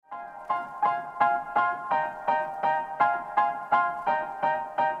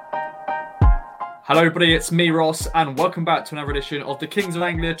Hello everybody, it's me Ross and welcome back to another edition of the Kings of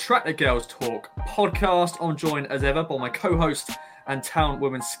Anglia Track the Girls Talk podcast. I'm joined as ever by my co-host and Town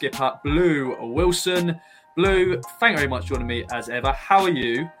Women's skipper Blue Wilson. Blue, thank you very much for joining me as ever. How are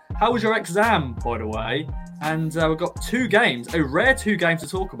you? How was your exam, by the way? And we've got two games, a rare two games to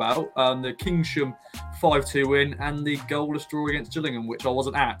talk about. The Kingsham 5-2 win and the goalless draw against Gillingham, which I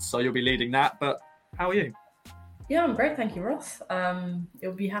wasn't at, so you'll be leading that. But how are you? Yeah, I'm great, thank you, Ross.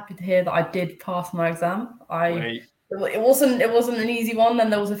 You'll be happy to hear that I did pass my exam. It wasn't an easy one, and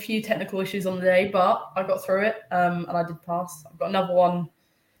there was a few technical issues on the day, but I got through it, and I did pass. I've got another one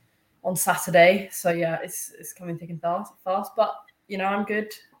on Saturday, so yeah, it's coming thick and fast. But I'm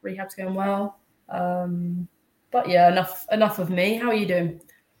good. Rehab's going well. But yeah, enough of me. How are you doing?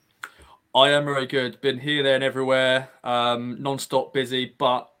 I am very good. Been here, there, and everywhere. Non-stop busy,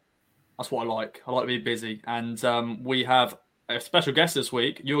 but that's what I like. I like to be busy. And we have a special guest this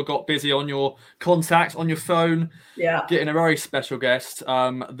week. You got busy on your contacts, on your phone. Yeah. Getting a very special guest.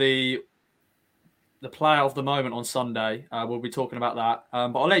 The player of the moment on Sunday. We'll be talking about that.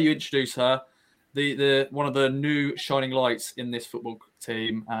 But I'll let you introduce her. The one of the new shining lights in this football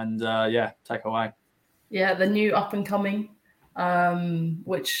team. And take away. Yeah, the new up and coming,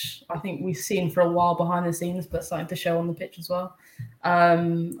 which I think we've seen for a while behind the scenes, but starting to show on the pitch as well.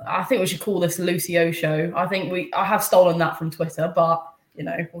 I think we should call this Lucio show. I have stolen that from Twitter, but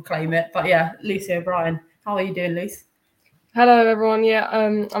we'll claim it. But yeah, Lucy O'Brien, how are you doing, Luce? Hello everyone. Yeah,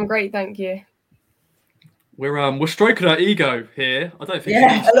 I'm great, thank you. We're stroking our ego here. I don't think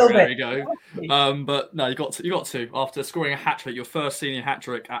a little bit. Ego. But no, you got to after scoring a hat trick, your first senior hat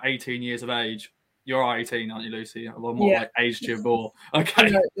trick at 18 years of age. You're 18, aren't you, Lucy? Well, more like age to your ball.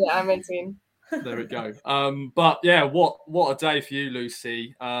 Okay. Yeah, I'm 18. There we go. But yeah, what a day for you,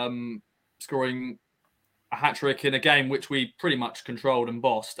 Lucy. Scoring a hat trick in a game which we pretty much controlled and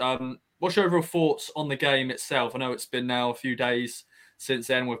bossed. What's your overall thoughts on the game itself? I know it's been now a few days since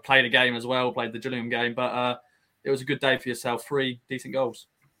then. We've played a game as well, played the Gillingham game, but it was a good day for yourself. 3 decent goals.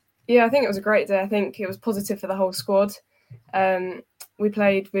 Yeah, I think it was a great day. I think it was positive for the whole squad. We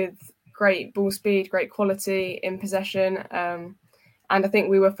played with great ball speed, great quality in possession. And I think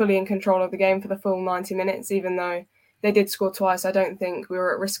we were fully in control of the game for the full 90 minutes, even though they did score twice. I don't think we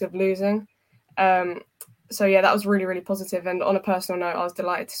were at risk of losing. So yeah, that was really, really positive. And on a personal note, I was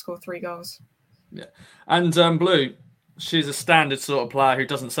delighted to score 3 goals. Yeah. And Blue, she's a standard sort of player who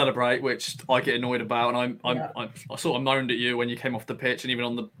doesn't celebrate, which I get annoyed about. And I sort of moaned at you when you came off the pitch and even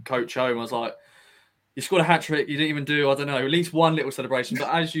on the coach home. I was like, you scored a hat-trick, you didn't even do, I don't know, at least one little celebration. But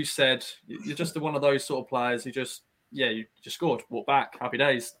as you said, you're just one of those sort of players who you just scored, walk back, happy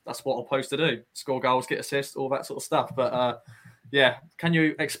days. That's what I'm supposed to do. Score goals, get assists, all that sort of stuff. But can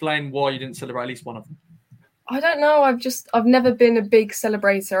you explain why you didn't celebrate at least one of them? I don't know. I've never been a big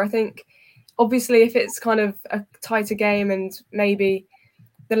celebrator. I think, obviously, if it's kind of a tighter game and maybe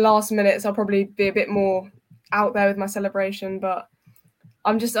the last minutes, I'll probably be a bit more out there with my celebration. But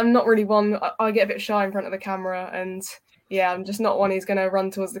I'm not really one. I get a bit shy in front of the camera, and yeah, I'm just not one who's going to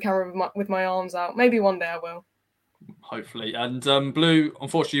run towards the camera with my arms out. Maybe one day I will. Hopefully. And Blue,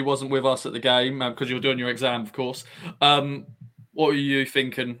 unfortunately, you wasn't with us at the game because you were doing your exam, of course. What were you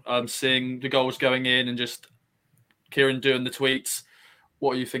thinking? Seeing the goals going in and just Kieran doing the tweets.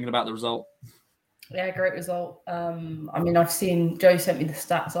 What are you thinking about the result? Yeah, great result. I've seen Joe sent me the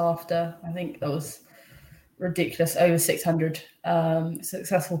stats after. I think that was ridiculous, over 600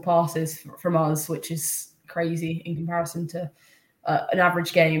 successful passes from us, which is crazy in comparison to an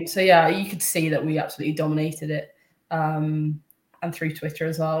average game. So yeah, you could see that we absolutely dominated it, and through Twitter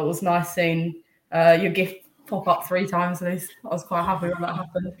as well. It was nice seeing your gift pop up 3 times. I was quite happy when that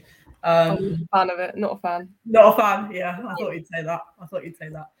happened. I'm a fan of it, not a fan. Not a fan, yeah. I thought you'd say that.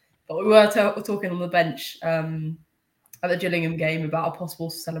 But we were talking on the bench at the Gillingham game about a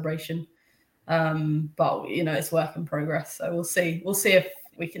possible celebration. But it's work in progress, so we'll see if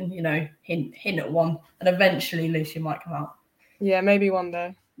we can hint at one, and eventually Lucy might come out. Yeah, maybe one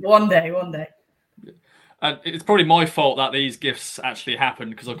day. One day. And it's probably my fault that these gifts actually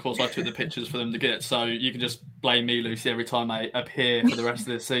happened because, of course, I took the pictures for them to get. So you can just blame me, Lucy, every time I appear for the rest of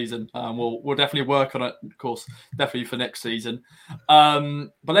this season. We'll definitely work on it, of course, definitely for next season.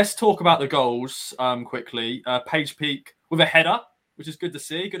 But let's talk about the goals quickly. Paige Peak with a header, which is good to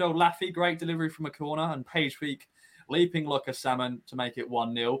see. Good old Laffy, great delivery from a corner, and Paige Peak leaping like a salmon to make it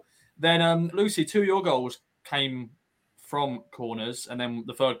 1-0. Then, Lucy, 2 of your goals came from corners, and then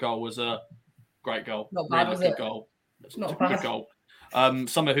the third goal was a great goal. Not bad, really good goal. Not bad. Good goal.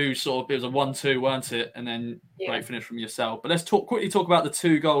 Someone who sort of, it was a 1-2, weren't it? And then great finish from yourself. But let's quickly talk about the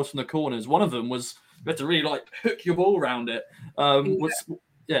 2 goals from the corners. One of them was you had to really hook your ball around it.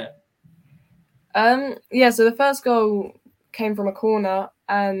 So the first goal came from a corner,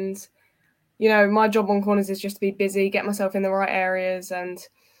 and my job on corners is just to be busy, get myself in the right areas, and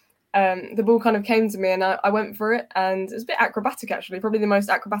the ball kind of came to me, and I went for it, and it was a bit acrobatic actually, probably the most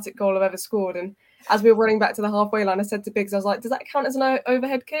acrobatic goal I've ever scored. And as we were running back to the halfway line, I said to Biggs, I was like, "Does that count as an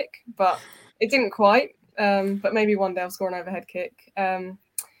overhead kick?" But it didn't quite. But maybe one day I'll score an overhead kick. And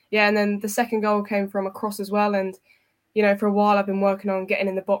then the second goal came from a cross as well, and for a while I've been working on getting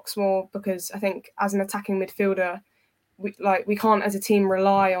in the box more, because I think as an attacking midfielder, we can't as a team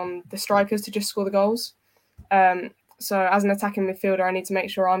rely on the strikers to just score the goals. So as an attacking midfielder, I need to make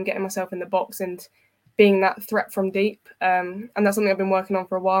sure I'm getting myself in the box and being that threat from deep. And that's something I've been working on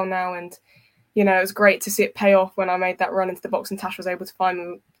for a while now. And it was great to see it pay off when I made that run into the box and Tash was able to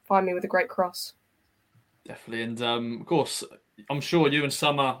find me with a great cross. Definitely, and of course, I'm sure you and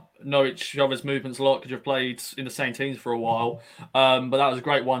Summer know each other's movements a lot because you've played in the same teams for a while. But that was a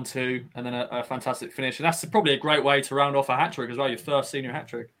great 1-2, and then a fantastic finish, and that's probably a great way to round off a hat trick as well. Your first senior hat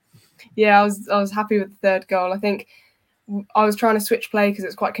trick. Yeah, I was happy with the third goal. I think I was trying to switch play because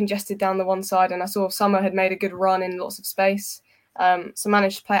it's quite congested down the one side, and I saw Summer had made a good run in lots of space, so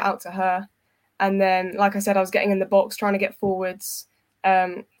managed to play it out to her. And then, like I said, I was getting in the box, trying to get forwards,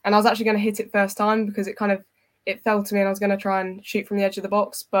 and I was actually going to hit it first time because it fell to me, and I was going to try and shoot from the edge of the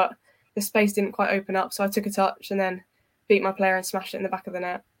box, but the space didn't quite open up, so I took a touch and then beat my player and smashed it in the back of the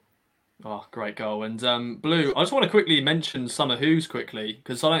net. Oh, great goal. And Blue, I just want to quickly mention Summer Hughes quickly,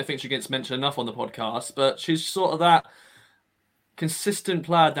 because I don't think she gets mentioned enough on the podcast, but she's sort of that consistent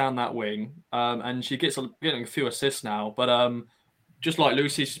player down that wing, and she getting a few assists now, but just like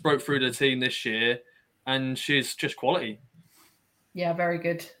Lucy, she's broke through the team this year, and she's just quality. Yeah, very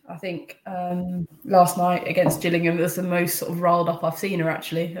good. I think last night against Gillingham was the most sort of rolled up I've seen her,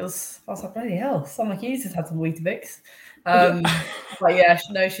 actually. I was like, bloody hell, Summer Hughes has had some Weetabix. But yeah,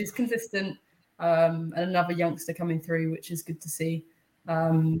 no, she's consistent, and another youngster coming through, which is good to see.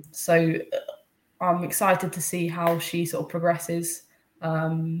 So I'm excited to see how she sort of progresses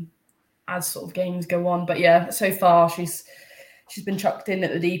as sort of games go on. But yeah, so far she's been chucked in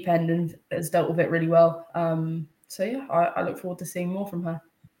at the deep end and has dealt with it really well. So yeah, I look forward to seeing more from her.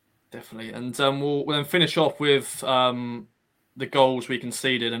 Definitely, and we'll then finish off with the goals we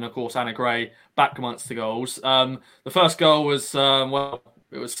conceded, and of course Anna Gray back amongst the goals. The first goal was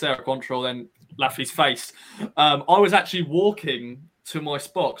it was Sarah Quantrill, then Laffy's face. I was actually walking to my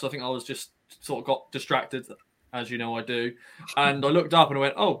spot because I think I was just sort of got distracted, as you know I do, and I looked up and I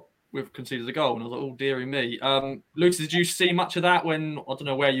went, "Oh, we've conceded a goal," and I was like, "Oh, dearie me." Lucy, did you see much of that when, I don't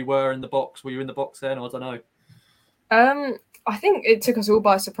know where you were in the box? Were you in the box then? Or I don't know. I think it took us all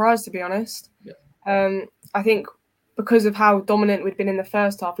by surprise, to be honest. Yeah. I think because of how dominant we'd been in the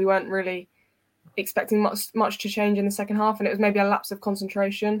first half, we weren't really expecting much to change in the second half, and it was maybe a lapse of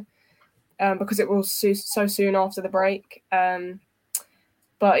concentration because it was so soon after the break.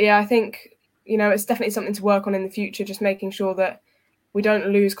 But yeah, I think it's definitely something to work on in the future, just making sure that we don't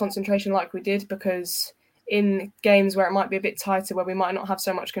lose concentration like we did, because in games where it might be a bit tighter, where we might not have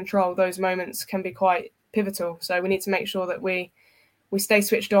so much control, those moments can be quite pivotal. So we need to make sure that we stay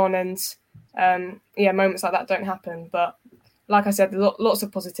switched on, and moments like that don't happen. But like I said, lots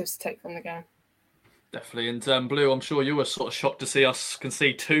of positives to take from the game. Definitely. And Blue, I'm sure you were sort of shocked to see us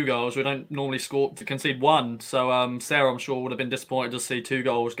concede 2 goals. We don't normally concede 1. So Sarah, I'm sure, would have been disappointed to see 2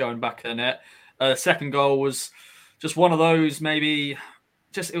 goals going back in the net. Second goal was just one of those, maybe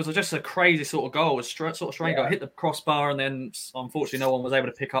it was just a crazy sort of goal. It was sort of strange. Yeah. Hit the crossbar, and then unfortunately no one was able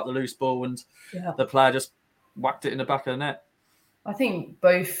to pick up the loose ball, and the player just whacked it in the back of the net. I think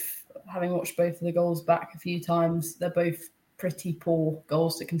having watched both of the goals back a few times, they're both pretty poor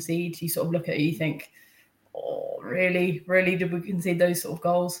goals to concede. You sort of look at it, you think, oh, really did we concede those sort of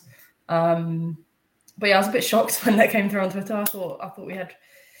goals? But yeah, I was a bit shocked when that came through on Twitter. I thought we had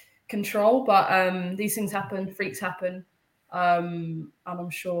control, but these things happen, freaks happen. And I'm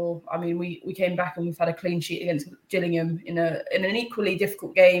sure, I mean, we came back and we've had a clean sheet against Gillingham in an equally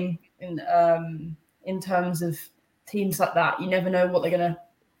difficult game in terms of teams like that. You never know what they're going to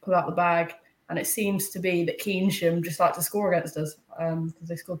pull out the bag. And it seems to be that Keynsham just like to score against us because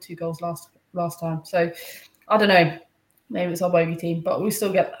they scored 2 goals last time. So I don't know, maybe it's our bogey team, but we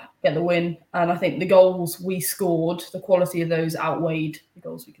still get the win. And I think the goals we scored, the quality of those outweighed the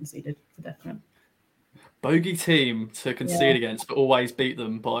goals we conceded, for definite. Bogey team to concede against, but always beat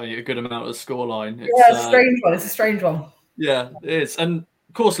them by a good amount of the scoreline. It's a strange one. It's a strange one. Yeah, it is. And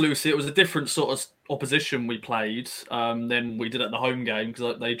of course, Lucy, it was a different sort of opposition we played than we did at the home game,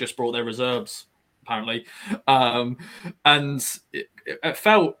 because they just brought their reserves, apparently. And it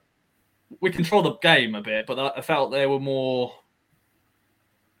felt we controlled the game a bit, but I felt they were more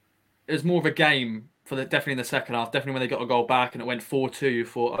it was more of a game for definitely in the second half. Definitely when they got a goal back and it went 4-2, you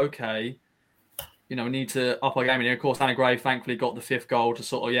thought, okay, we need to up our game. And of course, Anna Gray thankfully got the 5th goal to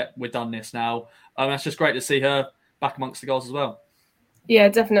sort of, yeah, we're done this now. That's just great to see her back amongst the goals as well. Yeah,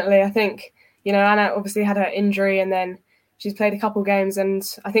 definitely. I think, Anna obviously had her injury and then she's played a couple games, and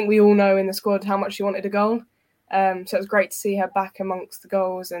I think we all know in the squad how much she wanted a goal. So it was great to see her back amongst the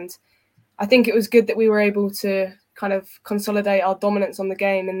goals. And I think it was good that we were able to kind of consolidate our dominance on the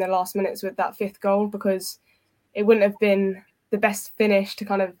game in the last minutes with that 5th goal, because it wouldn't have been the best finish to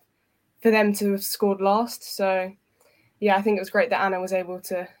kind of for them to have scored last. So, yeah, I think it was great that Anna was able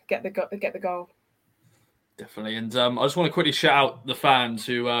to get the goal. Definitely. And I just want to quickly shout out the fans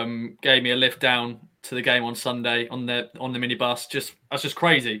who gave me a lift down to the game on Sunday on the minibus. That's just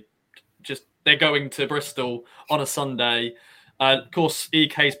crazy. Just they're going to Bristol on a Sunday. Of course,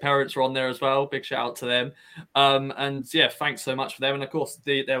 EK's parents were on there as well. Big shout out to them. And yeah, thanks so much for them. And of course,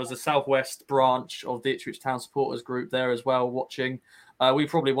 there was a Southwest branch of the Ipswich Town supporters group there as well watching. We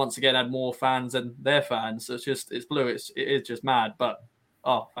probably once again had more fans than their fans. So it's blue. It is just mad, but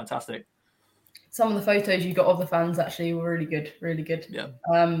fantastic. Some of the photos you got of the fans actually were really good, really good. Yeah.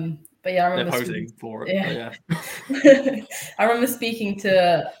 But yeah, I remember they're posing for it. Yeah. Yeah. I remember speaking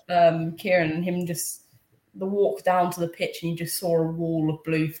to Kieran and him just the walk down to the pitch, and you just saw a wall of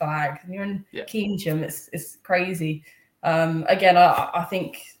blue flags. And you're in Keynsham, it's crazy. Again, I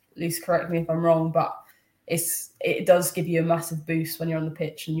think, Luce, correct me if I'm wrong, but it does give you a massive boost when you're on the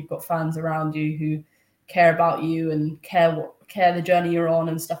pitch and you've got fans around you who care about you and care the journey you're on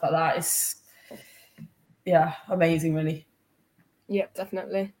and stuff like that. It's amazing, really. Yeah,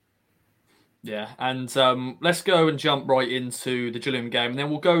 definitely. Yeah, and let's go and jump right into the Gillingham game, and then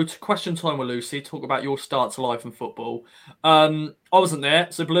we'll go to question time with Lucy, talk about your start to life in football. I wasn't there,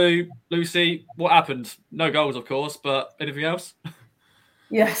 so Blue, Lucy, what happened? No goals, of course, but anything else?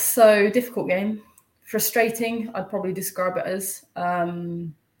 Yes, so difficult game. Frustrating, I'd probably describe it as.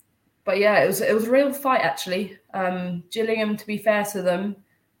 But yeah, it was a real fight, actually. Gillingham, to be fair to them,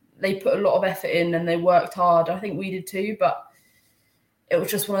 they put a lot of effort in and they worked hard. I think we did too, but it was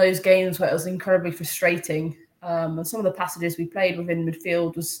just one of those games where it was incredibly frustrating. And some of the passages we played within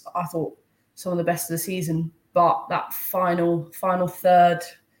midfield was, I thought, some of the best of the season. But that final third,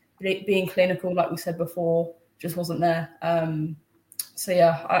 being clinical, like we said before, just wasn't there. So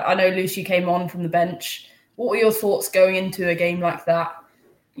yeah, I know Lucy came on from the bench. What were your thoughts going into a game like that?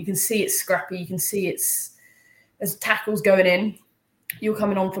 You can see it's scrappy. You can see there's tackles going in. You're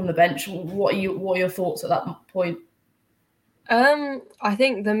coming on from the bench. What are your thoughts at that point? I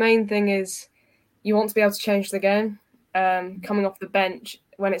think the main thing is you want to be able to change the game. Coming off the bench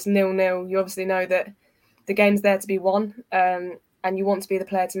when it's 0-0, you obviously know that the game's there to be won, and you want to be the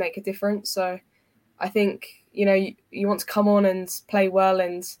player to make a difference. So I think, you want to come on and play well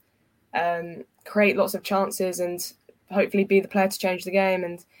and create lots of chances and hopefully be the player to change the game.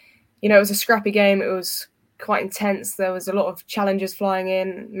 And, it was a scrappy game. It was quite intense. There was a lot of challenges flying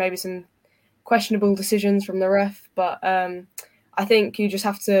in, maybe some questionable decisions from the ref, but I think you just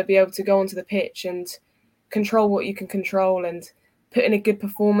have to be able to go onto the pitch and control what you can control and put in a good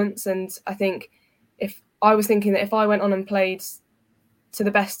performance. And I think if I went on and played to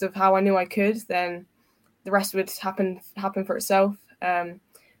the best of how I knew I could, then the rest would happen for itself.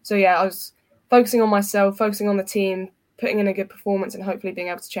 So yeah, I was focusing on myself, focusing on the team, putting in a good performance, and hopefully being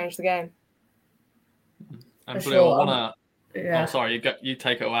able to change the game. And Blue, I wanna. Yeah. Oh, sorry, you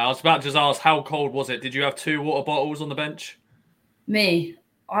take it away. I was about to just ask, how cold was it? Did you have 2 water bottles on the bench? Me,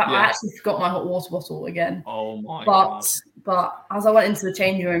 I actually forgot my hot water bottle again. Oh my god! But as I went into the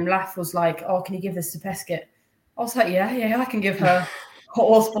changing room, Laf was like, "Oh, can you give this to Peskett?" I was like, "Yeah, I can give her hot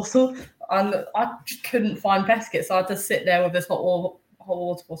water bottle." And I just couldn't find Peskett, so I had to sit there with this hot water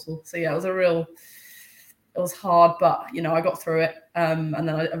bottle. So yeah, it was hard, but I got through it. And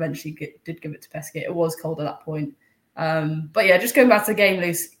then I eventually did give it to Peskett. It was cold at that point. But yeah, just going back to the game,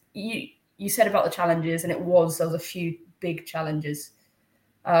 Luce, you said about the challenges, and there was a few big challenges.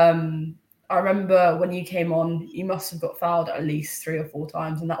 I remember when you came on, you must have got fouled at least 3 or 4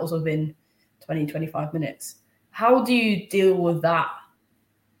 times, and that was within 20-25 minutes. How do you deal with that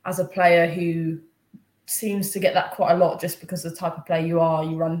as a player who seems to get that quite a lot just because of the type of player you are?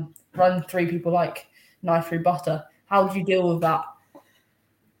 You run through people like knife through butter. How do you deal with that?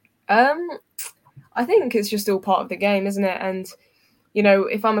 I think it's just all part of the game, isn't it? And,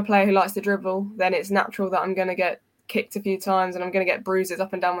 if I'm a player who likes to dribble, then it's natural that I'm going to get kicked a few times and I'm going to get bruises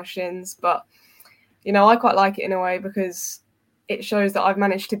up and down my shins. But, I quite like it in a way because it shows that I've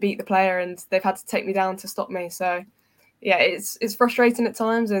managed to beat the player and they've had to take me down to stop me. So, yeah, it's frustrating at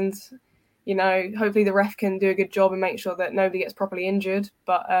times. And, hopefully the ref can do a good job and make sure that nobody gets properly injured.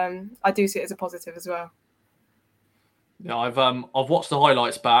 But I do see it as a positive as well. Yeah, I've watched the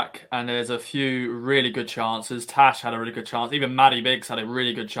highlights back, and there's a few really good chances. Tash had a really good chance. Even Maddie Biggs had a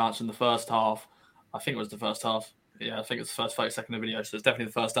really good chance in the first half. I think it was the first half. Yeah, I think it's the first 30 seconds of the video, so it's definitely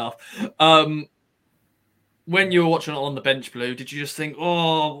the first half. When you were watching it on the bench, Blue, did you just think,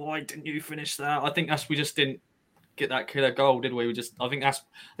 "Oh, why didn't you finish that?" I think we just didn't get that killer goal, did we? I think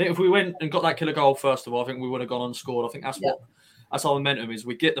if we went and got that killer goal first of all, I think we would have gone and scored. I think that's our momentum is.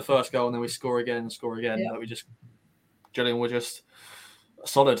 We get the first goal and then we score again. Yeah. But Gillingham were just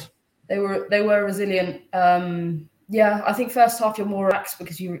solid. They were resilient. I think first half you're more relaxed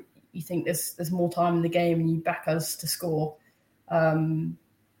because you think there's more time in the game and you back us to score.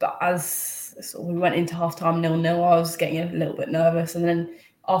 But as we went into half time 0-0, I was getting a little bit nervous. And then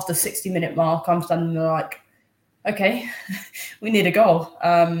after 60-minute mark, I'm standing there like, okay, we need a goal.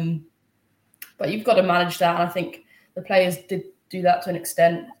 But you've got to manage that. And I think the players did do that to an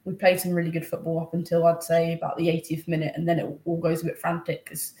extent. We played some really good football up until I'd say about the 80th minute, and then it all goes a bit frantic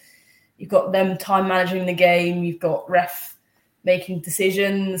because you've got them time managing the game, you've got ref making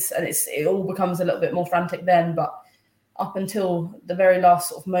decisions, and it all becomes a little bit more frantic then. But up until the very last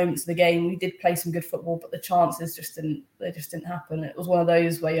sort of moments of the game, we did play some good football, but the chances just didn't happen. It was one of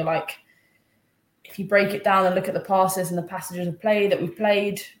those where you're like, if you break it down and look at the passes and the passages of play that we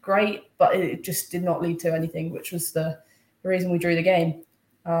played, great, but it just did not lead to anything, which was the reason we drew the game.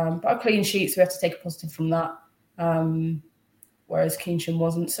 But a clean sheet, so we have to take a positive from that, whereas Keynsham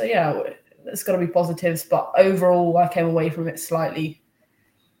wasn't. So yeah, there's got to be positives, but overall I came away from it slightly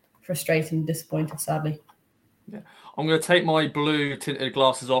frustrated and disappointed, sadly. Yeah. I'm going to take my blue tinted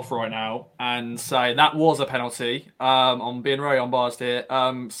glasses off right now and say that was a penalty. I'm being very unbiased here.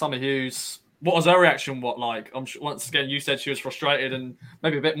 Summer Hughes, what was her reaction? Once again, you said she was frustrated and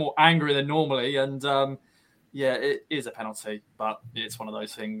maybe a bit more angry than normally, and yeah, it is a penalty, but it's one of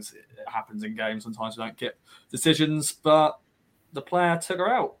those things. It happens in games. Sometimes we don't get decisions, but the player took her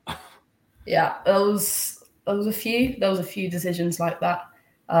out. Yeah, there was a few decisions like that,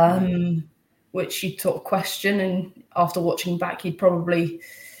 which you sort of question, and after watching back, you'd probably,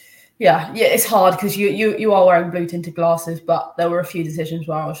 it's hard because you are wearing blue tinted glasses, but there were a few decisions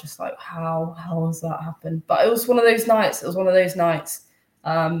where I was just like, how has that happened? But it was one of those nights.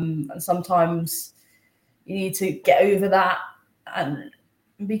 And sometimes you need to get over that and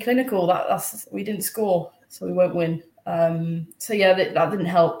be clinical. That's we didn't score, so we won't win. So yeah, that didn't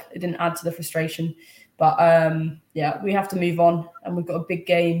help. It didn't add to the frustration. But we have to move on, and we've got a big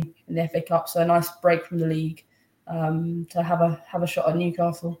game in the FA Cup, so a nice break from the league to have a shot at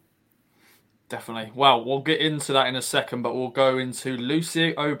Newcastle. Definitely. Well, we'll get into that in a second, but we'll go into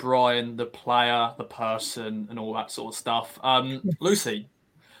Lucy O'Brien, the player, the person, and all that sort of stuff. Lucy,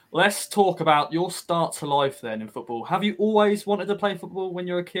 let's talk about your start to life then in football. Have you always wanted to play football when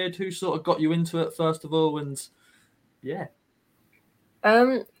you were a kid? Who sort of got you into it first of all? And yeah.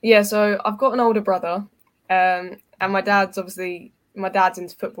 So I've got an older brother, and my dad's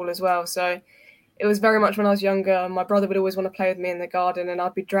into football as well. So it was very much when I was younger, my brother would always want to play with me in the garden, and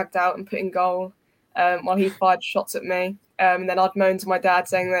I'd be dragged out and put in goal while he fired shots at me. And then I'd moan to my dad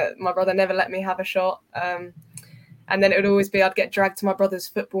saying that my brother never let me have a shot. And then it would always be I'd get dragged to my brother's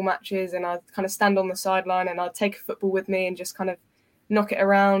football matches, and I'd kind of stand on the sideline and I'd take a football with me and just kind of knock it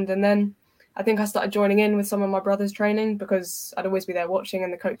around. And then I think I started joining in with some of my brother's training because I'd always be there watching,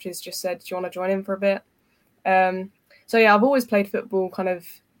 and the coaches just said, "Do you want to join in for a bit?" I've always played football kind of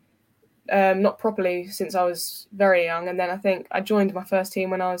not properly since I was very young. And then I think I joined my first team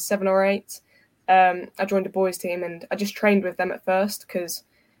when I was 7 or 8. I joined a boys team, and I just trained with them at first because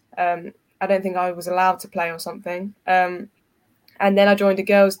I don't think I was allowed to play or something. And then I joined a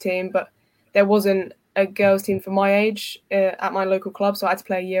girls team, but there wasn't a girls team for my age at my local club, so I had to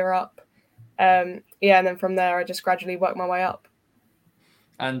play a year up. And then from there, I just gradually worked my way up.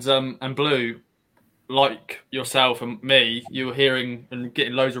 And Blue, like yourself and me, you were hearing and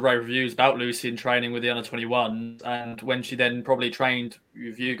getting loads of rave reviews about Lucy in training with the under-21. And when she then probably trained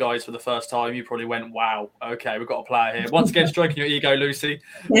with you guys for the first time, you probably went, wow, okay, we've got a player here. Once again, stroking your ego, Lucy.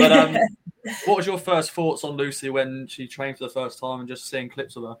 But what was your first thoughts on Lucy when she trained for the first time and just seeing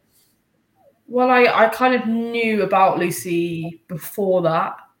clips of her? Well, I kind of knew about Lucy before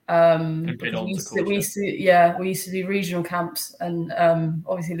that. We used to do regional camps, and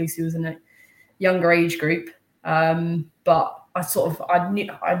obviously Lucy was in a younger age group, but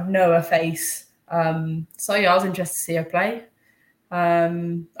I'd know her face. I was interested to see her play. I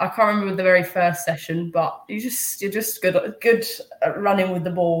can't remember the very first session, but you're just good at running with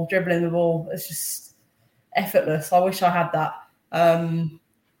the ball, dribbling the ball. It's just effortless. I wish I had that.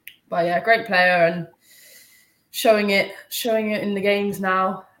 But yeah, great player and showing it in the games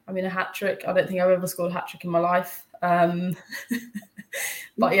now. I mean, a hat trick. I don't think I've ever scored a hat trick in my life. But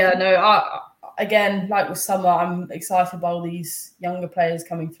yeah, no. Again, like with Summer, I'm excited by all these younger players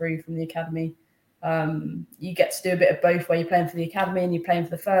coming through from the academy. You get to do a bit of both, where you're playing for the academy and you're playing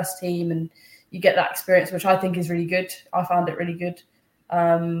for the first team, and you get that experience, which I think is really good. I found it really good,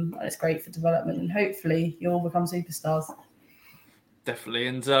 and it's great for development. And hopefully, you all become superstars. Definitely.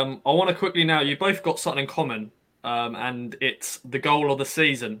 And I want to quickly now. You both got something in common. And it's the goal of the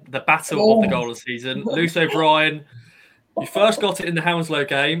season, the battle of the goal of the season. Lucy O'Brien, you first got it in the Hounslow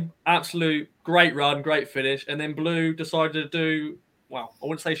game. Absolute great run, great finish. And then Blue decided to do, well, I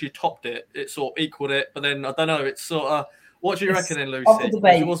wouldn't say she topped it. It sort of equaled it. But then, I don't know, it's sort of, what do you reckon then, Lucy?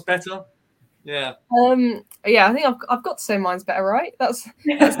 Was yours better? Yeah. Yeah, I think I've got to say mine's better, right? That's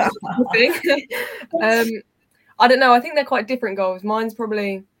the thing. I don't know. I think they're quite different goals. Mine's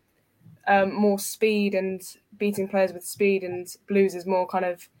probably more speed and beating players with speed, and Blues is more kind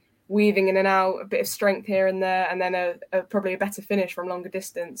of weaving in and out, a bit of strength here and there, and then probably a better finish from longer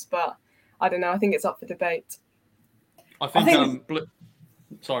distance. But I don't know. I think it's up for debate. I think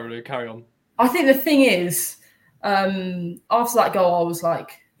sorry, Lou, carry on. I think the thing is, after that goal, I was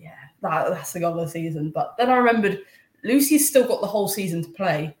like, yeah, that's the goal of the season. But then I remembered Lucy's still got the whole season to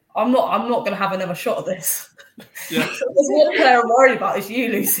play. I'm not going to have another shot at this. Yeah. There's one player I'm worried about, is you,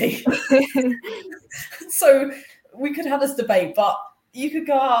 Lucy. So we could have this debate, but you could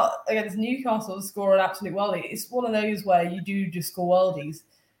go out against Newcastle and score an absolute worldie. It's one of those where you do just score worldies.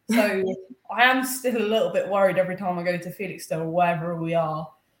 So I am still a little bit worried every time I go to Felixstowe or wherever we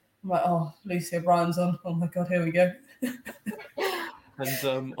are. I'm like, oh, Lucy O'Brien's on. Oh my God, here we go.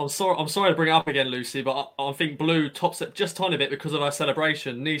 And I'm sorry to bring it up again, Lucy, but I think Blue tops it just a tiny bit because of our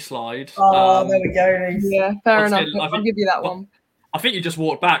celebration, knee slide. Oh, there we go, Lucy. Yeah, fair enough. I'll give you that one. I think you just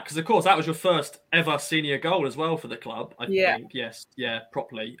walked back because, of course, that was your first ever senior goal as well for the club. I think, yes, yeah,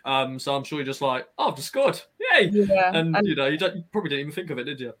 properly. So I'm sure you're just like, oh, I've just scored, yay! Yeah, and you probably didn't even think of it,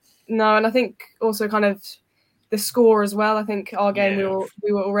 did you? No, and I think also kind of the score as well. I think our game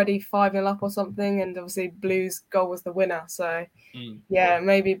we were already 5-0 up or something, and obviously Blue's goal was the winner. So yeah,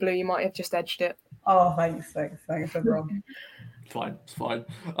 maybe Blue, you might have just edged it. Oh, thanks, everyone. It's fine.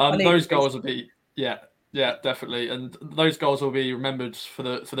 Those goals will be yeah, definitely, and those goals will be remembered for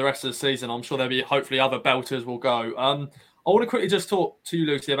the rest of the season. I'm sure there'll be hopefully other belters will go. I want to quickly just talk to you,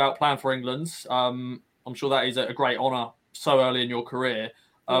 Lucy, about playing for England. I'm sure that is a great honour so early in your career.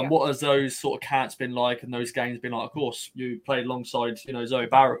 What has those sort of camps been like and those games been like? Of course, you played alongside Zoe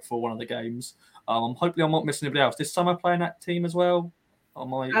Barrett for one of the games. Hopefully, I'm not missing anybody else. Did Summer play in that team as well?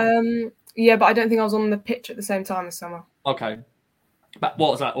 Yeah, but I don't think I was on the pitch at the same time as Summer. Okay. But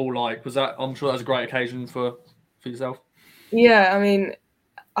what was that all like? I'm sure that was a great occasion for yourself. Yeah, I mean,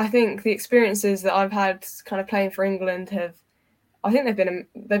 I think the experiences that I've had kind of playing for England they've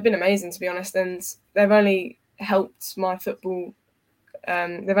been amazing, to be honest, and they've only helped my football.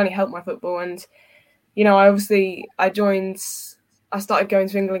 They've only helped my football, and I started going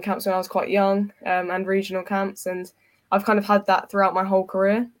to England camps when I was quite young, and regional camps, and I've kind of had that throughout my whole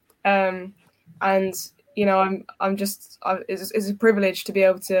career, and it's a privilege to be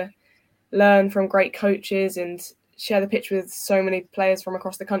able to learn from great coaches and share the pitch with so many players from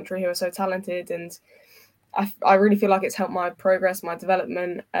across the country who are so talented. And I really feel like it's helped my progress, my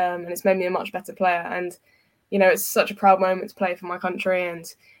development, and it's made me a much better player. And, it's such a proud moment to play for my country, and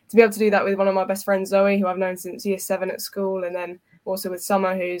to be able to do that with one of my best friends, Zoe, who I've known since year 7 at school, and then also with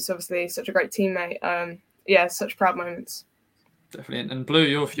Summer, who's obviously such a great teammate. Such proud moments. Definitely. And Blue,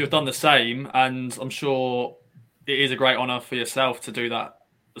 you've done the same, and I'm sure it is a great honour for yourself to do that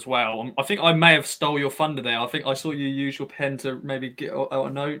as well. I think I may have stole your thunder there. I think I saw you use your pen to maybe get out a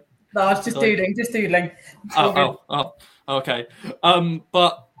note. No, I was just doodling. Oh, okay.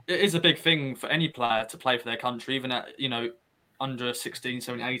 But it is a big thing for any player to play for their country, even at, under 16,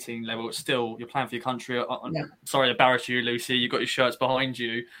 17, 18 level. It's still, you're playing for your country. Sorry to embarrass you, Lucy. You've got your shirts behind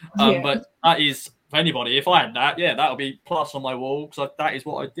you. But that is, for anybody, if I had that, that'll be plus on my wall, because that is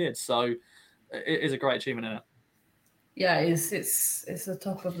what I did. So it is a great achievement in it. Yeah, it's the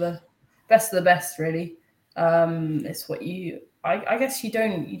top of the best of the best, really. It's what I guess you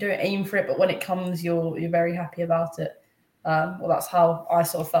don't aim for it, but when it comes, you're very happy about it. Well, that's how I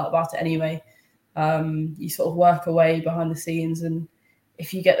sort of felt about it anyway. You sort of work away behind the scenes, and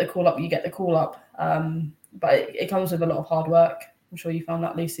if you get the call up, you get the call up. But it comes with a lot of hard work. I'm sure you found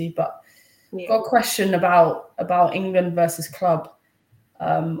that, Lucy. But got a question about England versus club.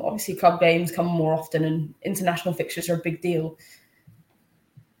 Obviously, club games come more often, and international fixtures are a big deal.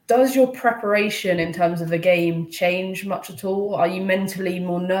 does your preparation in terms of the game change much at all? Are you mentally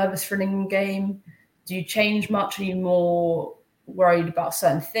more nervous for an England game? Do you change much? Are you more worried about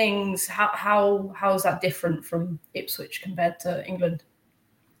certain things? How is that different from Ipswich compared to England?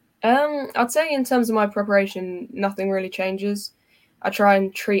 I'd say in terms of my preparation, nothing really changes. I try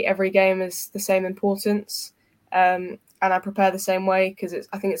and treat every game as the same importance, and I prepare the same way because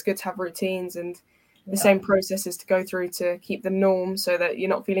I think it's good to have routines and the same processes to go through to keep them norm so that you're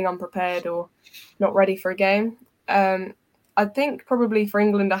not feeling unprepared or not ready for a game. I think probably for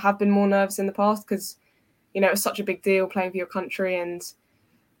England, I have been more nervous in the past because, it's such a big deal playing for your country and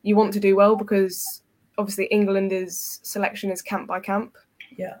you want to do well because obviously England's selection is camp by camp.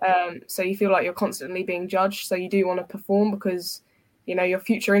 Yeah. So you feel like you're constantly being judged. So you do want to perform because, your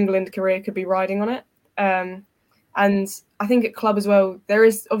future England career could be riding on it. And I think at club as well, there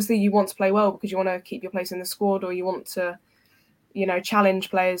is obviously you want to play well because you want to keep your place in the squad or you want to, challenge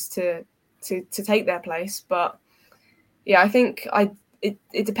players to take their place. But yeah, I think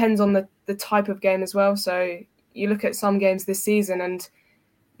it depends on the type of game as well. So you look at some games this season and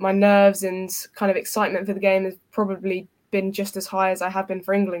my nerves and kind of excitement for the game has probably been just as high as I have been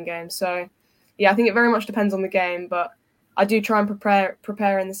for England games. So yeah, I think it very much depends on the game, but I do try and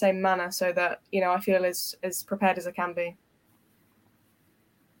prepare in the same manner so that, I feel as prepared as I can be.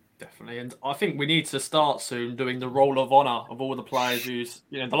 Definitely. And I think we need to start soon doing the roll of honour of all the players who's,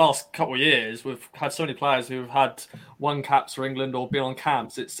 the last couple of years, we've had so many players who've had won caps for England or been on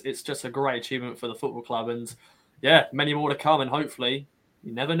camps. It's just a great achievement for the football club. And yeah, many more to come. And hopefully,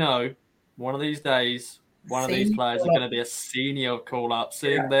 you never know, one of these days, one of these players are going to be a senior call-up.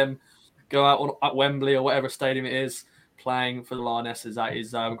 Seeing them go out at Wembley or whatever stadium it is, playing for the Lionesses, that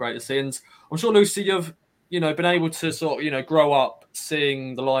is great to see. And I'm sure, Lucy, you've been able to sort of, grow up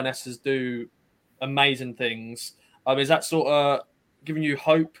seeing the Lionesses do amazing things. Is that sort of giving you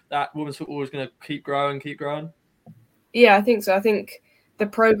hope that women's football is going to keep growing? Yeah, I think so. I think the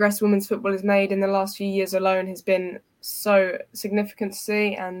progress women's football has made in the last few years alone has been so significant to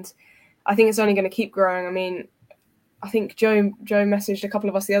see. And I think it's only going to keep growing. I mean, I think Joe messaged a couple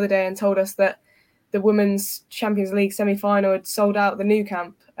of us the other day and told us that the Women's Champions League semi-final had sold out the Nou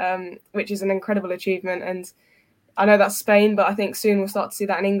Camp, which is an incredible achievement. And I know that's Spain, but I think soon we'll start to see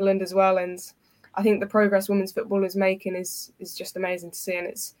that in England as well. And I think the progress women's football is making is just amazing to see. And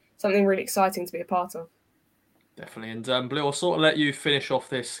it's something really exciting to be a part of. Definitely. And Blue, I'll sort of let you finish off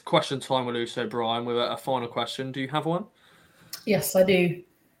this question time with Lucy O'Brien with a final question. Do you have one? Yes, I do.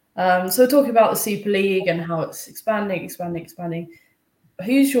 So we're talking about the Super League and how it's expanding.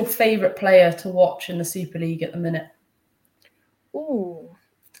 Who's your favourite player to watch in the Super League at the minute? Ooh,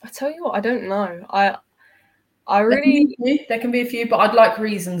 I tell you what, I don't know. I really... There can be a few, but I'd like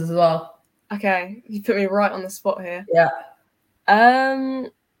reasons as well. Okay, you put me right on the spot here. Yeah.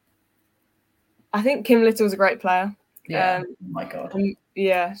 I think Kim Little's a great player. Yeah. Oh my God.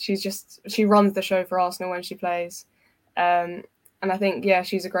 Yeah, she runs the show for Arsenal when she plays. And I think,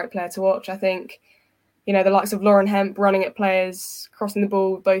 she's a great player to watch. I think, the likes of Lauren Hemp running at players, crossing the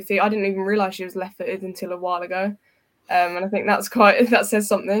ball with both feet. I didn't even realise she was left-footed until a while ago. And I think that says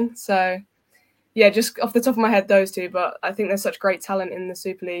something. So, yeah, just off the top of my head, those two. But I think there's such great talent in the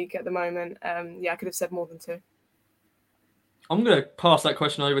Super League at the moment. I could have said more than two. I'm going to pass that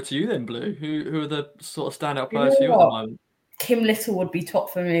question over to you then, Blue. Who are the sort of standout players for you at the moment? Kim Little would be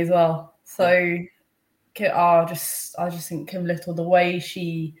top for me as well. So I just think Kim Little, the way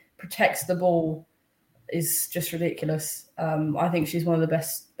she protects the ball is just ridiculous. I think she's one of the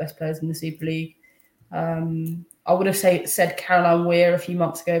best players in the Super League. I would have said Caroline Weir a few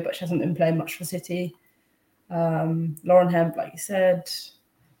months ago, but she hasn't been playing much for City. Lauren Hemp, like you said.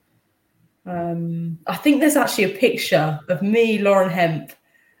 I think there's actually a picture of me, Lauren Hemp.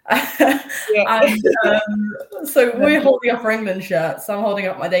 And, so we're holding up our England shirt. So I'm holding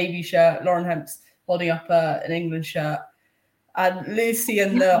up my Davy shirt. Lauren Hemp's holding up an England shirt. And Lucy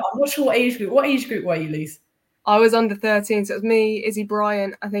and I'm not sure what age group. What age group were you, Lucy? I was under 13, so it was me, Izzy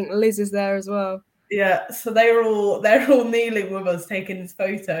Bryant. I think Liz is there as well. Yeah, so they're all kneeling with us taking this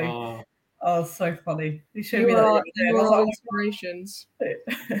photo. Oh, so funny. You showed me that. You are inspirations. This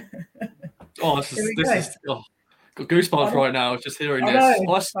is got goosebumps right now just hearing this. I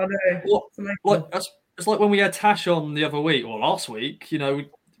know. It's like when we had Tash on the other week or last week.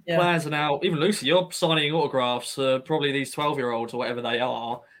 Players are now, even Lucy, you're signing autographs, probably these 12-year-olds or whatever they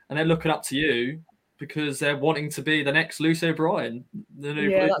are, and they're looking up to you because they're wanting to be the next Lucy O'Brien, the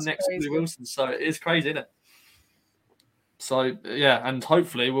next Blue Wilson. So it's crazy, isn't it? So and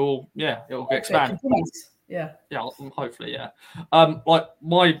hopefully it'll expand. Hopefully. Like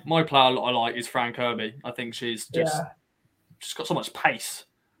my player I like is Fran Kirby. I think she's just got so much pace.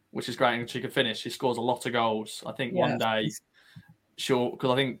 which is great. And she can finish. She scores a lot of goals. I think Yeah, one day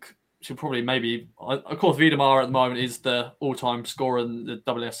because I think she'll probably of course, Wiedemar at the moment is the all-time scorer in the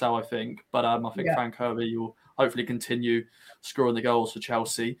WSL, I think. But I think Fran Kirby will hopefully continue scoring the goals for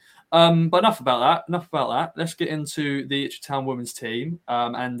Chelsea. But enough about that. Let's get into the Ipswich Town women's team.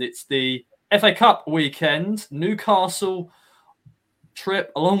 And it's the FA Cup weekend. Newcastle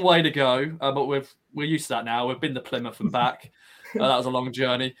trip, a long way to go, but we're used to that now. We've been to Plymouth and back. That was a long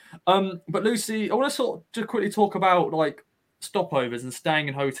journey. But Lucy, I want to sort of just quickly talk about like stopovers and staying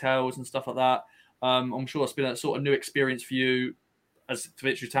in hotels and stuff like that. I'm sure it's been a sort of new experience for you as the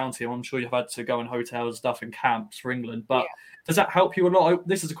Ipswich Town team. I'm sure you've had to go in hotels and stuff in camps for England, but does that help you a lot?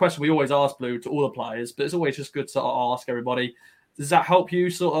 This is a question we always ask, Blue, to all the players, but it's always just good to sort of ask everybody. Does that help you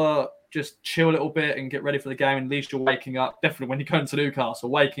sort of just chill a little bit and get ready for the game? And at least you're waking up, definitely when you're going to Newcastle,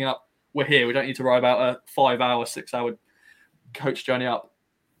 waking up, we're here. We don't need to worry about a 5-hour, 6-hour coach journey up.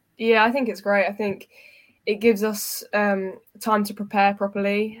 Yeah, I think it's great. I think it gives us time to prepare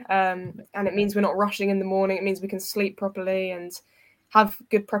properly, and it means we're not rushing in the morning. It means we can sleep properly and have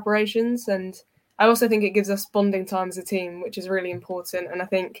good preparations. And I also think it gives us bonding time as a team, which is really important. And I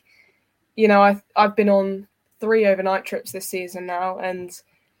think, I've been on 3 overnight trips this season now, and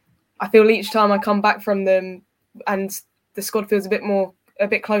I feel each time I come back from them and the squad feels a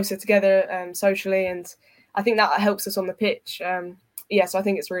bit closer together socially, and I think that helps us on the pitch. So I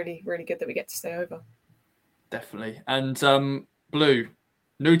think it's really, really good that we get to stay over. Definitely. And Blue,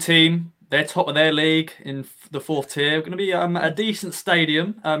 new team, they're top of their league in the 4th tier. Going to be a decent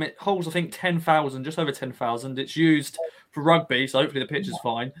stadium. It holds, I think, 10,000, just over 10,000. It's used for rugby, so hopefully the pitch is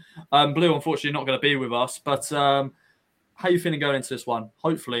fine. Blue, unfortunately, not going to be with us, but how are you feeling going into this one?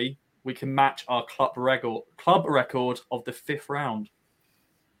 Hopefully, we can match our club record of the 5th round.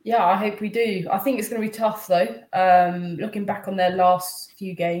 Yeah, I hope we do. I think it's going to be tough, though. Looking back on their last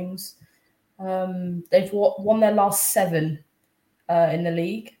few games, they've won their last 7 in the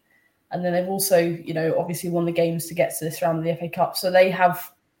league. And then they've also, obviously won the games to get to this round of the FA Cup. So they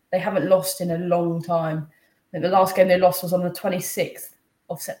haven't lost in a long time. I think the last game they lost was on the 26th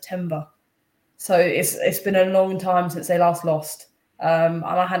of September. So it's been a long time since they last lost. And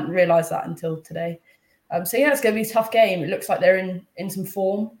I hadn't realised that until today. It's going to be a tough game. It looks like they're in some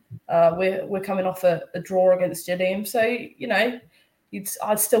form. We're coming off a draw against Gillingham. So,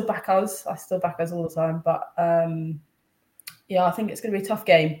 I'd still back us. I still back us all the time. But, I think it's going to be a tough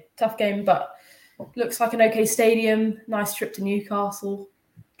game. But looks like an okay stadium. Nice trip to Newcastle.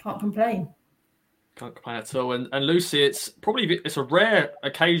 Can't complain. Can't complain at all. And Lucy, it's a rare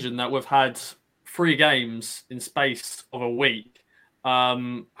occasion that we've had 3 games in space of a week.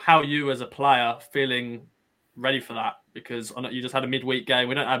 How are you as a player feeling ready for that? Because I know you just had a midweek game.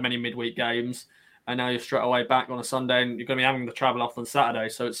 We don't have many midweek games. And now you're straight away back on a Sunday and you're going to be having the travel off on Saturday.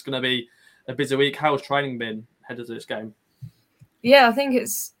 So it's going to be a busy week. How's training been headed to this game? Yeah, I think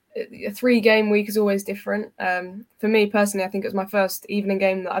it's a 3-game week is always different. For me personally, I think it was my first evening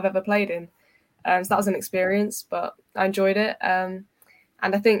game that I've ever played in. So that was an experience, but I enjoyed it. And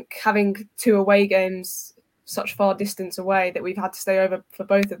I think having 2 away games such far distance away that we've had to stay over for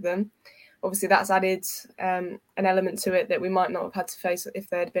both of them, obviously that's added an element to it that we might not have had to face if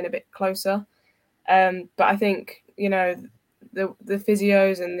they had been a bit closer. But I think, the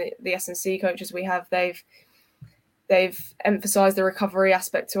physios and the S&C coaches we have, they've emphasised the recovery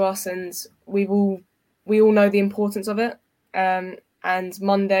aspect to us, and we all know the importance of it. And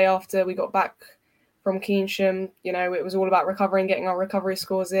Monday after we got back from Keynsham, it was all about recovering, getting our recovery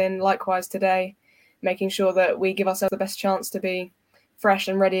scores in. Likewise today, making sure that we give ourselves the best chance to be fresh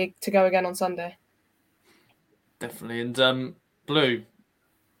and ready to go again on Sunday. Definitely. And Blue,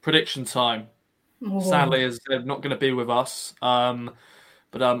 prediction time. Oh. Sadly, they're not going to be with us.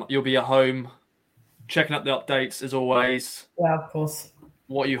 But you'll be at home checking up the updates as always. Yeah, of course.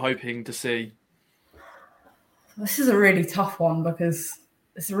 What are you hoping to see? This is a really tough one because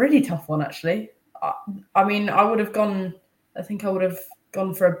it's a really tough one, actually. I mean, I would have gone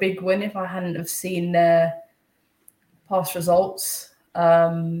for a big win if I hadn't have seen their past results.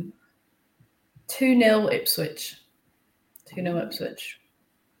 2-0 Ipswich. 2-0 Ipswich.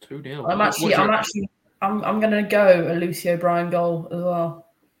 2-0. I'm going to go a Lucy O'Brien goal as well.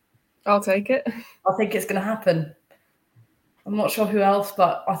 I'll take it. I think it's going to happen. I'm not sure who else,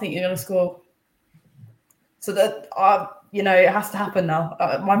 but I think you're going to score. So that it has to happen now.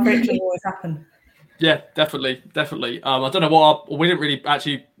 My predictions always happen. Yeah, definitely. I don't know we didn't really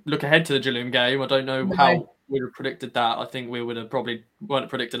actually look ahead to the Gillingham game. I don't know how we would have predicted that. I think we would have probably weren't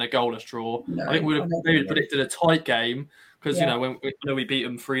predicting a goalless draw. No, I think we would have maybe predicted a tight game because when we beat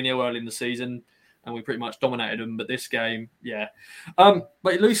them 3-0 early in the season. and we pretty much dominated them. But this game, yeah.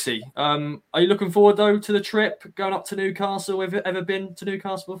 But Lucy, are you looking forward though to the trip going up to Newcastle? Have you ever been to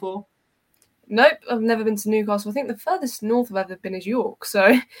Newcastle before? Nope, I've never been to Newcastle. I think the furthest north I've ever been is York,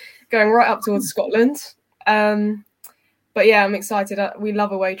 so going right up towards Scotland. But yeah, I'm excited. We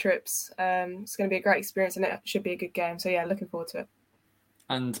love away trips. It's going to be a great experience, and it should be a good game. So yeah, looking forward to it.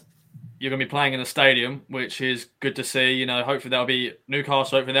 And you're going to be playing in a stadium, which is good to see. You know, hopefully there'll be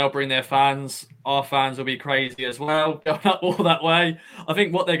Newcastle. Hopefully they'll bring their fans. Our fans will be crazy as well, going up all that way. I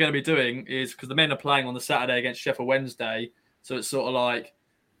think what they're going to be doing is, because the men are playing on the Saturday against Sheffield Wednesday, so it's sort of like,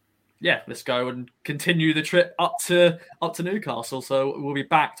 yeah, let's go and continue the trip up to Newcastle. So we'll be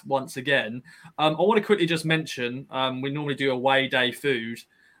back once again. I want to quickly just mention, we normally do away day food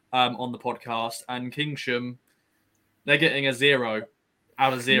on the podcast, and Kingsham, they're getting a 0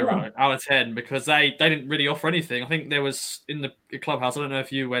 out of 0 out of 10 because they didn't really offer anything. I think there was in the clubhouse, I don't know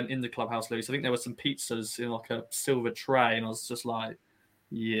if you went in the clubhouse, Luce, I think there were some pizzas in like a silver tray, and I was just like,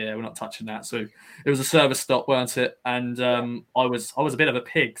 yeah, we're not touching that. So it was a service stop, weren't it? And I was a bit of a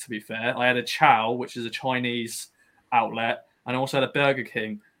pig, to be fair. I had a Chow, which is a Chinese outlet, and I also had a Burger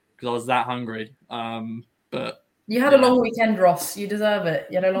King because I was that hungry. But you had a long weekend, Ross. You deserve it.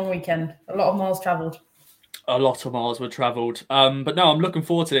 You had a long weekend. A lot of miles travelled. A lot of miles were travelled. But no, I'm looking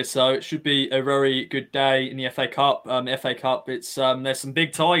forward to this. So it should be a very good day in the FA Cup. The FA Cup, it's there's some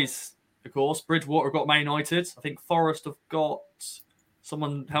big ties, of course. Bridgewater have got Man United. I think Forest have got...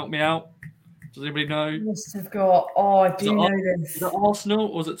 Someone help me out. Does anybody know? Must have got. Oh, I do know this. Is it Arsenal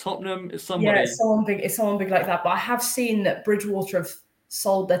or was it Tottenham? It's somebody. Yeah, it's someone big. It's someone big like that. But I have seen that Bridgewater have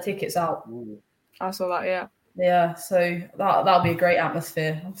sold their tickets out. Ooh. I saw that. Yeah. Yeah. So that'll be a great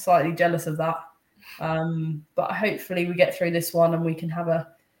atmosphere. I'm slightly jealous of that. But hopefully we get through this one and we can have a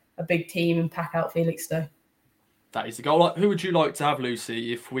big team and pack out Felixstowe. That is the goal. Who would you like to have,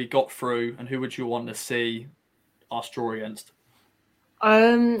 Lucy, if we got through, and who would you want to see us draw against?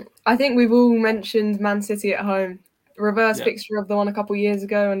 I think we've all mentioned Man City at home. Reverse fixture of the one a couple of years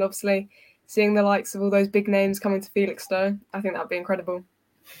ago, and obviously seeing the likes of all those big names coming to Felixstowe, I think that'd be incredible.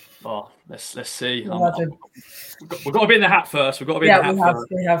 Oh, let's see. We've got to be in the hat first. We've got to be in the hat first.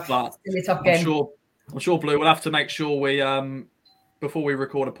 We have. It's gonna be a tough game. I'm sure, Blue. We'll have to make sure we before we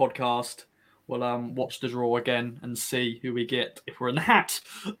record a podcast, we'll watch the draw again and see who we get if we're in the hat.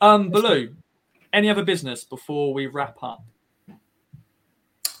 Blue, any other business before we wrap up?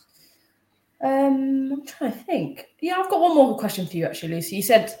 I'm trying to think. Yeah, I've got one more question for you, actually, Lucy. You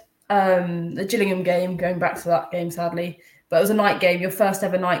said the Gillingham game, going back to that game, sadly, but it was a night game, your first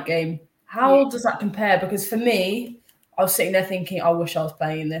ever night game. How does that compare? Because for me, I was sitting there thinking, I wish I was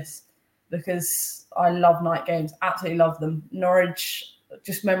playing in this because I love night games, absolutely love them. Norwich,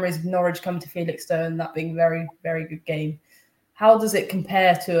 just memories of Norwich coming to Felixstowe and that being a very, very good game. How does it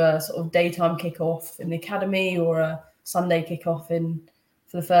compare to a sort of daytime kickoff in the academy or a Sunday kickoff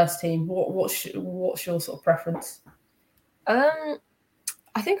for the first team? What's your sort of preference?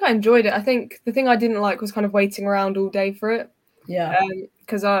 I think I enjoyed it. I think the thing I didn't like was kind of waiting around all day for it. Yeah.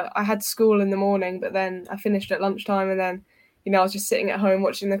 Because I had school in the morning, but then I finished at lunchtime, and then I was just sitting at home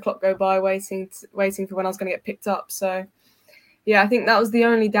watching the clock go by, waiting for when I was going to get picked up. So yeah, I think that was the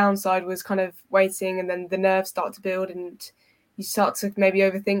only downside, was kind of waiting, and then the nerves start to build and you start to maybe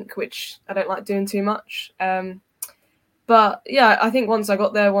overthink, which I don't like doing too much. But yeah, I think once I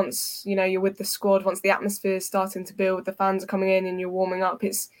got there, once you're with the squad, once the atmosphere is starting to build, the fans are coming in and you're warming up,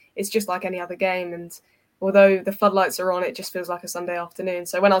 it's just like any other game. And although the floodlights are on, it just feels like a Sunday afternoon.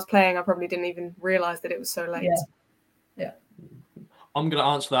 So when I was playing, I probably didn't even realise that it was so late. Yeah. I'm going to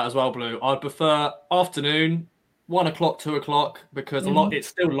answer that as well, Blue. I'd prefer afternoon, 1 o'clock, 2 o'clock, because it's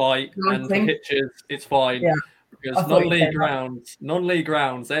still light and the pitches, it's fine. Yeah. Because non-league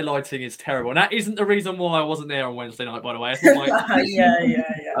grounds, their lighting is terrible. And that isn't the reason why I wasn't there on Wednesday night, by the way. It's not like,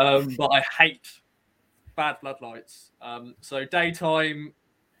 yeah. But I hate bad floodlights. So daytime,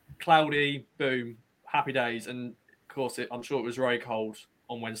 cloudy, boom, happy days. And of course, I'm sure it was very cold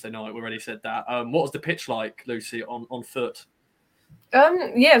on Wednesday night. We already said that. What was the pitch like, Lucy, on foot?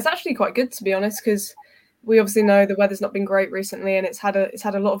 Yeah, it's actually quite good, to be honest, because we obviously know the weather's not been great recently, and it's had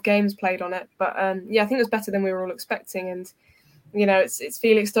a lot of games played on it. But yeah, I think it was better than we were all expecting. And it's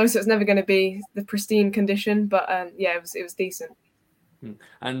Felixstowe, so it's never going to be the pristine condition. But yeah, it was decent.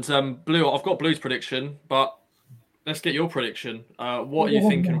 And Blue, I've got Blue's prediction, but let's get your prediction. What are you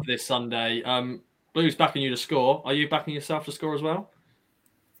thinking for this Sunday? Blue's backing you to score. Are you backing yourself to score as well?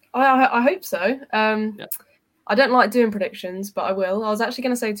 I hope so. I don't like doing predictions, but I will. I was actually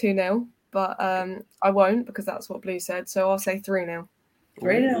going to say 2-0. But I won't, because that's what Blue said. So I'll say 3-0.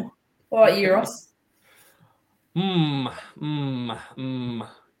 3-0. What about you, Ross?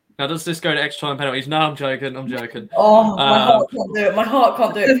 Now, does this go to extra time penalties? No, I'm joking. Oh, my heart can't do it. My heart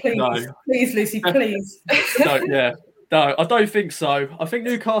can't do it. Please, No. please, Lucy, please. No, I don't think so. I think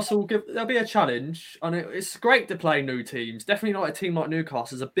Newcastle there'll be a challenge, and it's great to play new teams. Definitely not a team like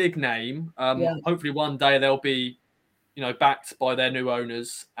Newcastle. It's a big name. Hopefully, one day they'll be, backed by their new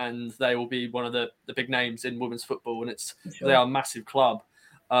owners, and they will be one of the big names in women's football. And they are a massive club.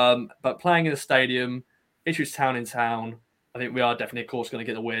 But playing in a stadium, Ipswich Town in town, I think we are definitely, of course, going to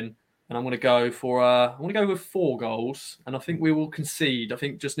get the win. And I'm going to go with 4 goals, and I think we will concede. I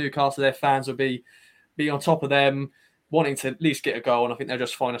think just Newcastle, their fans will be on top of them, wanting to at least get a goal, and I think they'll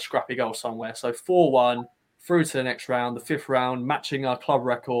just find a scrappy goal somewhere. So 4-1 through to the next round, the 5th round, matching our club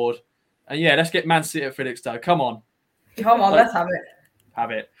record. And let's get Man City at Felixstowe. Come on, let's have it.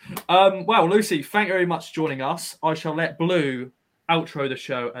 Have it. Well, Lucy, thank you very much for joining us. I shall let Blue outro the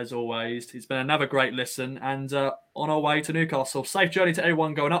show as always. It's been another great listen, and on our way to Newcastle. Safe journey to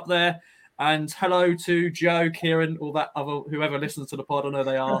everyone going up there, and hello to Joe, Kieran, all that other whoever listens to the pod. I know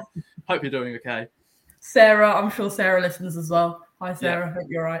they are. Hope you're doing okay. Sarah, I'm sure Sarah listens as well. Hi, Sarah. Hope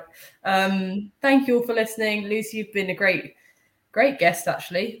you're right. Thank you all for listening. Lucy, you've been a great guest,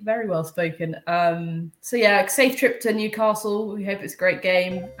 actually. Very well spoken. Safe trip to Newcastle. We hope it's a great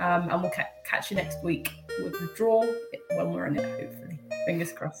game. And we'll catch you next week with the draw when we're in it, hopefully.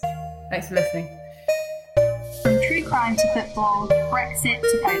 Fingers crossed. Thanks for listening. From true crime to football, Brexit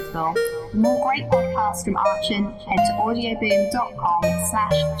to Cokeville. For more great podcasts from Archon, head to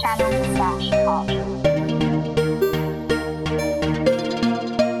audioboom.com/channel/Archon.